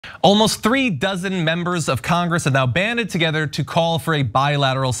Almost 36 members of Congress have now banded together to call for a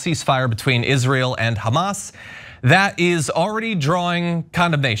bilateral ceasefire between Israel and Hamas. That is already drawing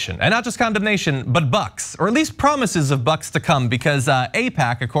condemnation, and not just condemnation, but bucks, or at least promises of bucks to come, because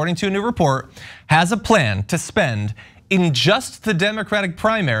AIPAC, according to a new report, has a plan to spend in just the Democratic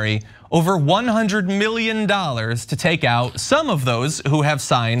primary over $100 million to take out some of those who have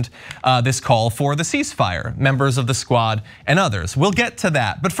signed this call for the ceasefire, members of the squad and others. We'll get to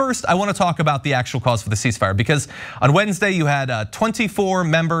that. But first, I want to talk about the actual cause for the ceasefire, because on Wednesday you had 24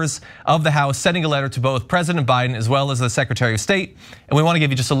 members of the House sending a letter to both President Biden as well as the Secretary of State. And we want to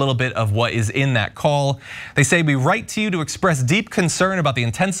give you just a little bit of what is in that call. They say, "We write to you to express deep concern about the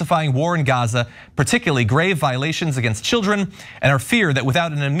intensifying war in Gaza, particularly grave violations against children, and our fear that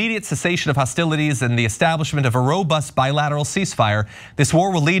without an immediate cessation of hostilities and the establishment of a robust bilateral ceasefire, this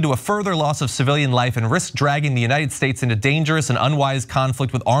war will lead to a further loss of civilian life and risk dragging the United States into dangerous and unwise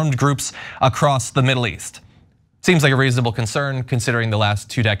conflict with armed groups across the Middle East." Seems like a reasonable concern considering the last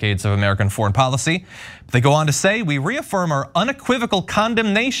 2 decades of American foreign policy. They go on to say, "We reaffirm our unequivocal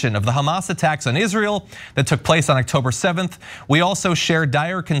condemnation of the Hamas attacks on Israel that took place on October 7th. We also share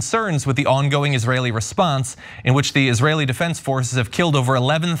dire concerns with the ongoing Israeli response, in which the Israeli Defense Forces have killed over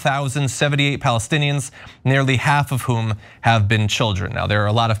 11,078 Palestinians, nearly half of whom have been children." Now, there are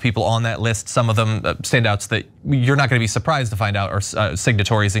a lot of people on that list. Some of them standouts that you're not going to be surprised to find out are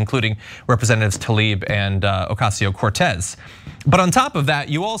signatories, including Representatives Tlaib and Ocasio-Cortez. But on top of that,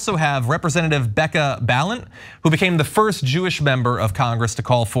 you also have Representative Becca Balint, who became the first Jewish member of Congress to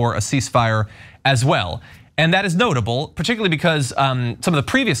call for a ceasefire as well. And that is notable, particularly because some of the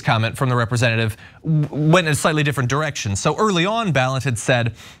previous comment from the representative went in a slightly different direction. So early on, Balint had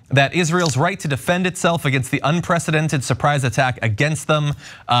said that Israel's right to defend itself against the unprecedented surprise attack against them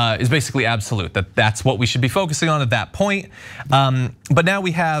is basically absolute, that's what we should be focusing on at that point. But now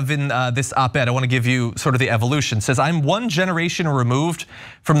we have in this op-ed, I want to give you sort of the evolution. It says, "I'm 1 generation removed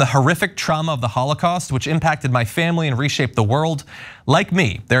from the horrific trauma of the Holocaust, which impacted my family and reshaped the world. Like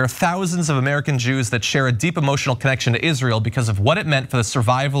me, there are thousands of American Jews that share a deep emotional connection to Israel because of what it meant for the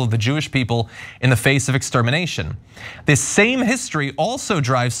survival of the Jewish people in the face of extermination. This same history also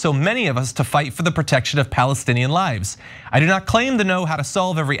drives so many of us to fight for the protection of Palestinian lives. I do not claim to know how to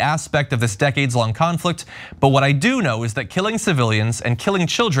solve every aspect of this decades-long conflict, but what I do know is that killing civilians and killing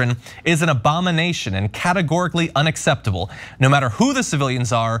children is an abomination and categorically unacceptable, no matter who the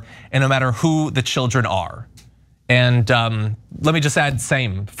civilians are and no matter who the children are." And let me just add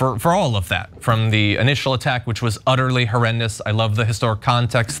same for all of that, from the initial attack, which was utterly horrendous. I love the historic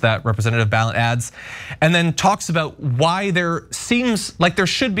context that Representative Balint adds, and then talks about why there seems like there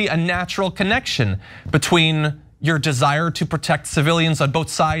should be a natural connection between your desire to protect civilians on both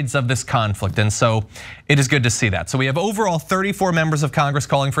sides of this conflict. And so it is good to see that. So we have overall 34 members of Congress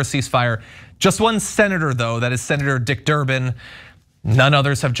calling for a ceasefire. Just 1 senator though, that is Senator Dick Durbin. None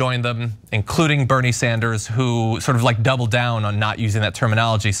others have joined them, including Bernie Sanders, who sort of like doubled down on not using that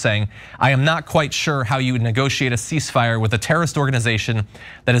terminology, saying, "I am not quite sure how you would negotiate a ceasefire with a terrorist organization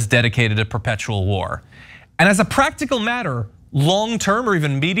that is dedicated to perpetual war." And as a practical matter, long term or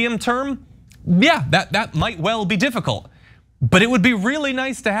even medium term, yeah, that might well be difficult. But it would be really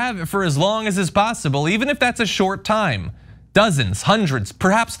nice to have it for as long as is possible, even if that's a short time. Dozens, hundreds,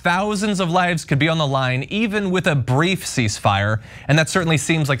 perhaps thousands of lives could be on the line, even with a brief ceasefire. And that certainly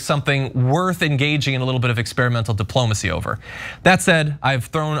seems like something worth engaging in a little bit of experimental diplomacy over. That said, I've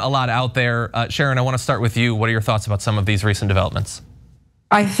thrown a lot out there. Sharon, I want to start with you. What are your thoughts about some of these recent developments?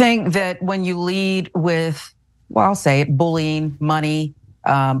 I think that when you lead with, well, I'll say it, bullying, money,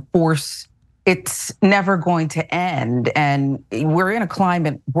 force, it's never going to end. And we're in a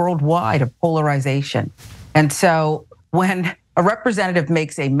climate worldwide of polarization. And so when a representative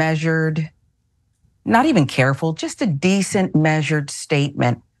makes a measured, not even careful, just a decent measured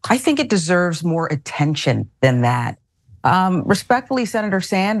statement, I think it deserves more attention than that. Respectfully, Senator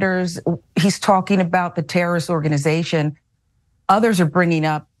Sanders, he's talking about the terrorist organization. Others are bringing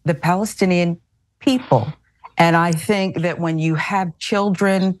up the Palestinian people. And I think that when you have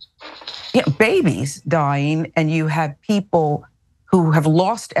children, babies dying, and you have people who have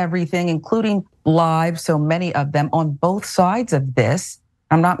lost everything, including lives, so many of them on both sides of this.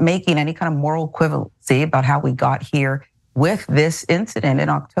 I'm not making any kind of moral equivalency about how we got here with this incident in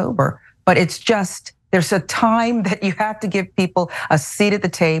October, but it's just, there's a time that you have to give people a seat at the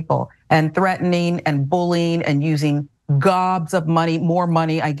table, and threatening and bullying and using gobs of money, more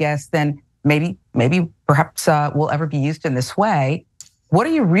money, I guess, than maybe perhaps will ever be used in this way. What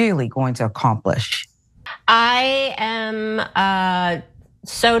are you really going to accomplish? I am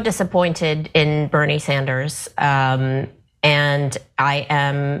so disappointed in Bernie Sanders. And I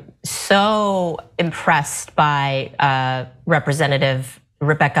am so impressed by Representative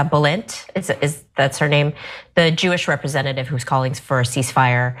Rebecca Bulint, that's her name, the Jewish representative who's calling for a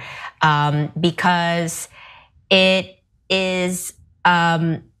ceasefire, because it is,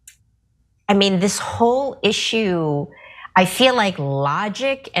 I mean, this whole issue, I feel like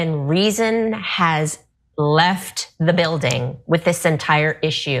logic and reason has left the building with this entire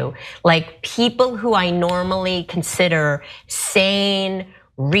issue. Like, people who I normally consider sane,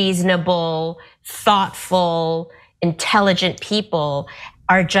 reasonable, thoughtful, intelligent people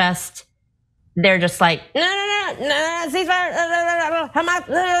are just, they're just like, no, ceasefire, Hamas,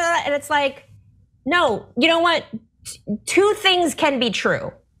 and it's like, no, you know what? Two things can be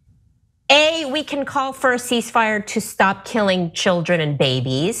true. A, we can call for a ceasefire to stop killing children and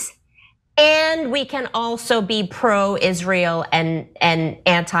babies. And we can also be pro-Israel and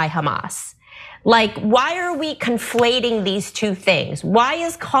anti-Hamas. Like, why are we conflating these two things? Why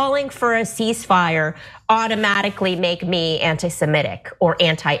is calling for a ceasefire automatically make me anti-Semitic or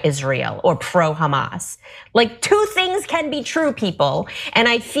anti-Israel or pro-Hamas? Like, two things can be true, people. And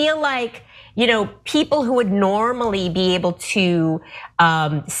I feel like, you know, people who would normally be able to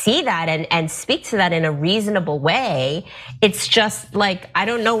see that and speak to that in a reasonable way, it's just like, I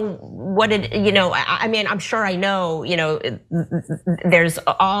don't know what it, you know, I mean, I'm sure I know, you know, there's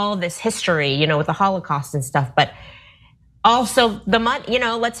all this history, you know, with the Holocaust and stuff, but also the money, you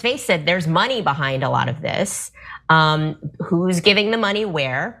know, let's face it, there's money behind a lot of this. Who's giving the money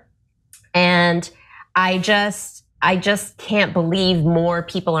where? And I just can't believe more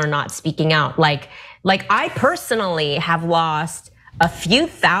people are not speaking out. Like I personally have lost a few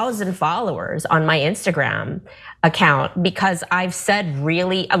thousand followers on my Instagram account because I've said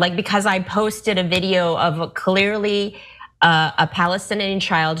really, like, because I posted a video of clearly a Palestinian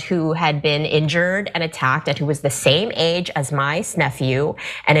child who had been injured and attacked and who was the same age as my nephew,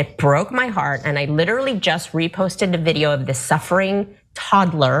 and it broke my heart. And I literally just reposted a video of this suffering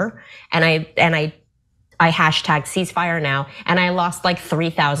toddler, and I hashtag ceasefire now, and I lost like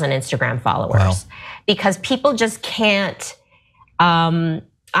 3,000 Instagram followers. Wow. Because people just can't,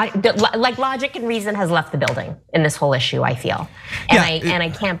 like, logic and reason has left the building in this whole issue, I feel. And I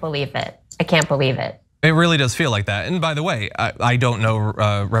can't believe it. I can't believe it. It really does feel like that. And by the way, I don't know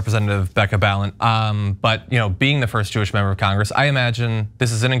Representative Becca Balint, but you know, being the first Jewish member of Congress, I imagine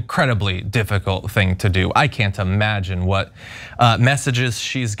this is an incredibly difficult thing to do. I can't imagine what messages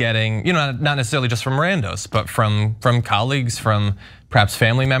she's getting, you know, not necessarily just from randos, but from colleagues, from perhaps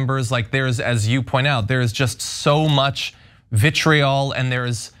family members. Like, there's, as you point out, there's just so much vitriol and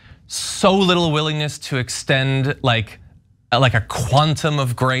there's so little willingness to extend like a quantum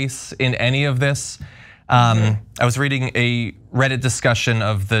of grace in any of this. I was reading a Reddit discussion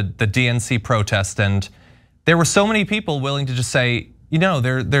of the DNC protest, and there were so many people willing to just say, you know,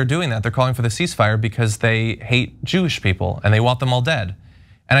 they're doing that. They're calling for the ceasefire because they hate Jewish people and they want them all dead.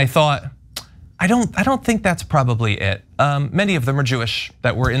 And I thought, I don't think that's probably it. Many of them are Jewish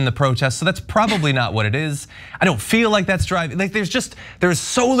that were in the protest, so that's probably not what it is. I don't feel like that's driving. Like, there's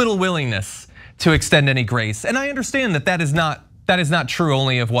so little willingness to extend any grace, and I understand that is not true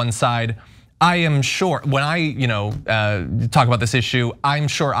only of one side. I am sure when I talk about this issue, I'm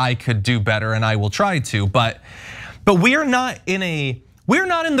sure I could do better, and I will try to. But we're not in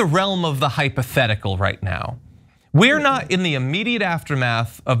the realm of the hypothetical right now. We're not in the immediate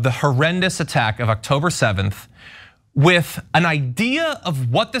aftermath of the horrendous attack of October 7th with an idea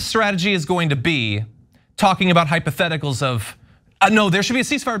of what the strategy is going to be, talking about hypotheticals of, no, there should be a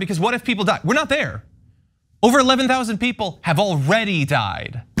ceasefire because what if people die? We're not there. Over 11,000 people have already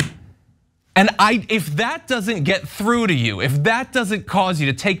died. And if that doesn't get through to you, if that doesn't cause you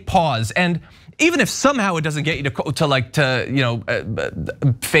to take pause, and even if somehow it doesn't get you to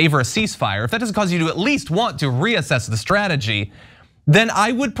favor a ceasefire, if that doesn't cause you to at least want to reassess the strategy, then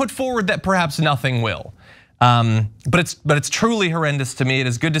I would put forward that perhaps nothing will. But it's truly horrendous to me. It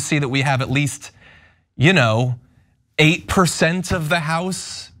is good to see that we have at least, 8% of the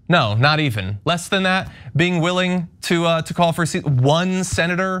House, no, not even, less than that, being willing to call for one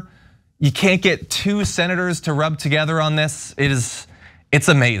senator. You can't get two senators to rub together on this. It's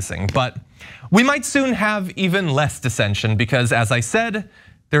amazing, but we might soon have even less dissension because, as I said,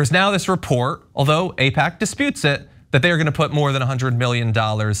 there's now this report, although AIPAC disputes it, that they're gonna put more than $100 million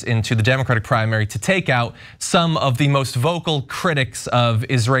into the Democratic primary to take out some of the most vocal critics of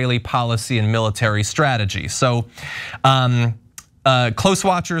Israeli policy and military strategy. So close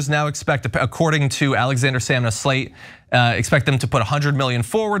watchers now expect, according to Alexander Samna Slate, expect them to put $100 million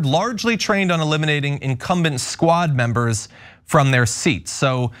forward, largely trained on eliminating incumbent squad members from their seats.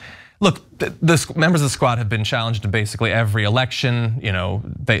 So Look, the members of the squad have been challenged in basically every election.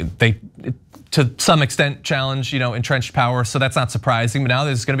 They to some extent challenge, entrenched power, so that's not surprising. But now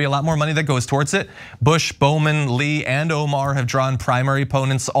there's going to be a lot more money that goes towards it. Bush, Bowman, Lee, and Omar have drawn primary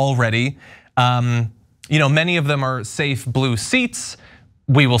opponents already. Many of them are safe blue seats.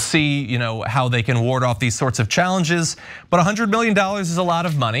 We will see, how they can ward off these sorts of challenges. But $100 million is a lot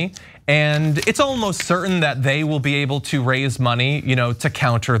of money. And it's almost certain that they will be able to raise money, to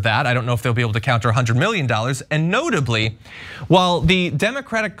counter that. I don't know if they'll be able to counter $100 million. And notably, while the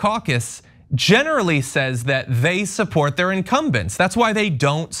Democratic caucus generally says that they support their incumbents, that's why they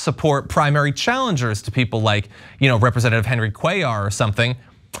don't support primary challengers to people like, Representative Henry Cuellar or something.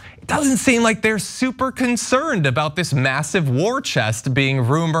 It doesn't seem like they're super concerned about this massive war chest being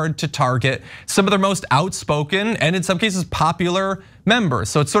rumored to target some of their most outspoken and in some cases popular members.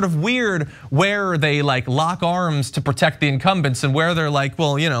 So it's sort of weird where they lock arms to protect the incumbents and where they're like,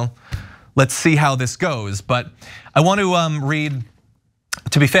 well, let's see how this goes. But I want to read,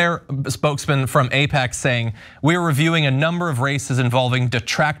 to be fair, a spokesman from AIPAC saying, we are reviewing a number of races involving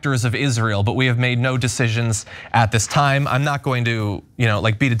detractors of Israel, but we have made no decisions at this time. I'm not going to,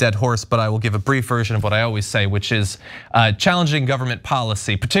 beat a dead horse, but I will give a brief version of what I always say, which is challenging government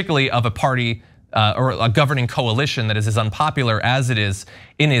policy, particularly of a party or a governing coalition that is as unpopular as it is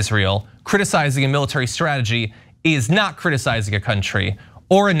in Israel. Criticizing a military strategy is not criticizing a country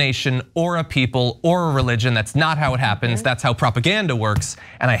or a nation or a people or a religion. That's not how it happens. That's how propaganda works.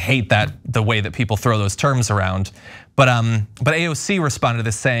 And I hate that, the way that people throw those terms around. But AOC responded to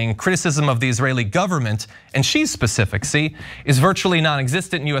this saying, criticism of the Israeli government, and she's specific, is virtually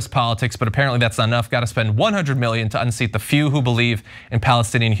non-existent in US politics, but apparently that's not enough. Got to spend $100 million to unseat the few who believe in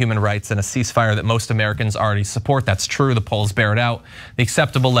Palestinian human rights and a ceasefire that most Americans already support. That's true, the polls bear it out. The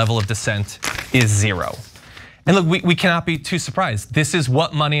acceptable level of dissent is 0. And look, we cannot be too surprised. This is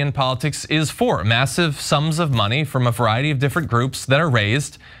what money in politics is for. Massive sums of money from a variety of different groups that are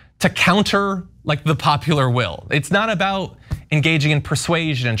raised to counter the popular will. It's not about engaging in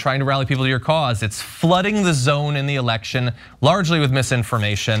persuasion and trying to rally people to your cause. It's flooding the zone in the election, largely with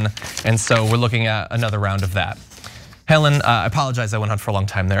misinformation. And so we're looking at another round of that. Helen, I apologize, I went on for a long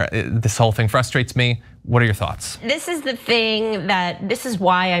time there. This whole thing frustrates me. What are your thoughts? This is the thing this is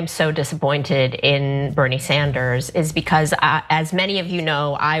why I'm so disappointed in Bernie Sanders, is because as many of you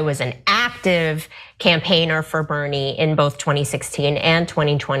know, I was an active campaigner for Bernie in both 2016 and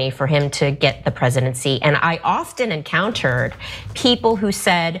 2020 for him to get the presidency. And I often encountered people who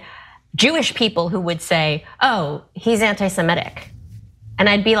said, Jewish people who would say, oh, he's anti-Semitic. And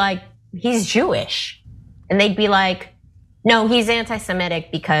I'd be like, he's Jewish. And they'd be like, no, he's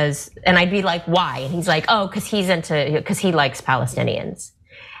anti-Semitic because, and I'd be like, why? And he's like, oh, because he likes Palestinians.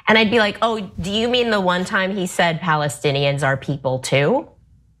 And I'd be like, oh, do you mean the one time he said Palestinians are people too?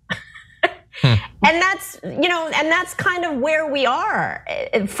 And that's, and that's kind of where we are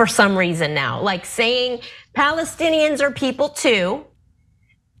for some reason now, saying Palestinians are people too.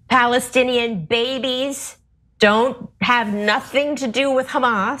 Palestinian babies don't have nothing to do with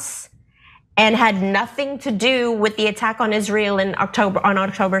Hamas and had nothing to do with the attack on Israel on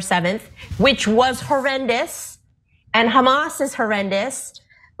October 7th, which was horrendous, and Hamas is horrendous.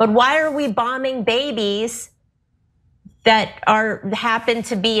 But why are we bombing babies that happen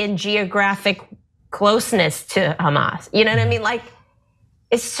to be in geographic closeness to Hamas? You know what I mean?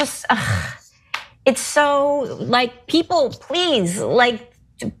 It's just, it's so people, please,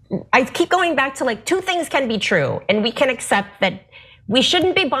 I keep going back to two things can be true, and we can accept that we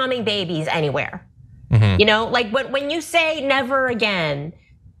shouldn't be bombing babies anywhere. When you say never again,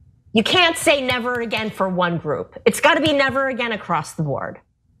 you can't say never again for one group. It's got to be never again across the board,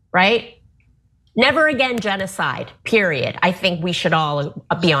 right? Never again genocide, period. I think we should all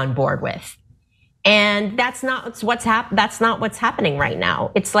be on board with. And that's not what's happening right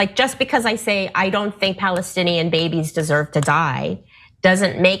now. It's just because I say I don't think Palestinian babies deserve to die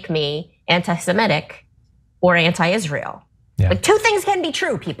doesn't make me anti-Semitic or anti-Israel. Yeah. Two things can be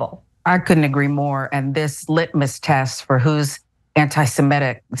true, people. I couldn't agree more. And this litmus test for who's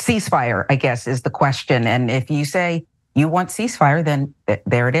anti-Semitic, ceasefire, I guess, is the question. And if you say you want ceasefire, then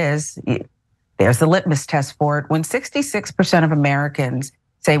there it is. There's the litmus test for it. When 66% of Americans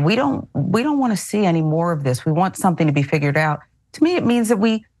say we don't want to see any more of this, we want something to be figured out. To me, it means that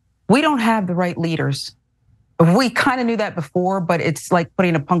we don't have the right leaders. We kind of knew that before, but it's like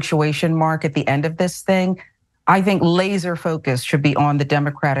putting a punctuation mark at the end of this thing. I think laser focus should be on the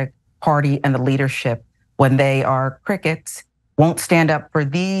Democratic Party and the leadership when they are crickets, won't stand up for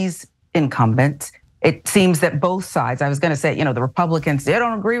these incumbents. It seems that both sides, I was gonna say, the Republicans, they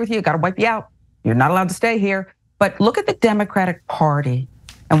don't agree with you, gotta wipe you out. You're not allowed to stay here. But look at the Democratic Party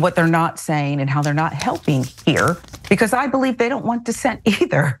and what they're not saying and how they're not helping here, because I believe they don't want dissent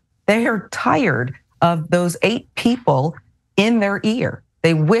either. They are tired of those 8 people in their ear.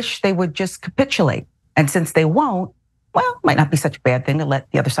 They wish they would just capitulate. And since they won't, well, it might not be such a bad thing to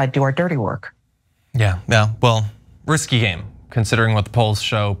let the other side do our dirty work. Yeah, well, risky game, considering what the polls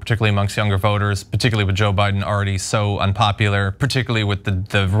show, particularly amongst younger voters, particularly with Joe Biden already so unpopular, particularly with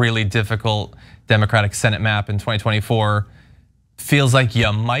the really difficult Democratic Senate map in 2024. Feels like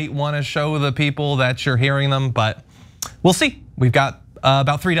you might want to show the people that you're hearing them, but we'll see. We've got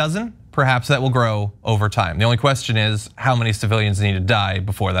about 3 dozen. Perhaps that will grow over time. The only question is how many civilians need to die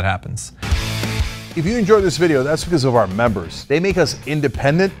before that happens. If you enjoyed this video, that's because of our members. They make us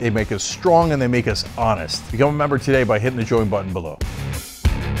independent, they make us strong, and they make us honest. Become a member today by hitting the join button below.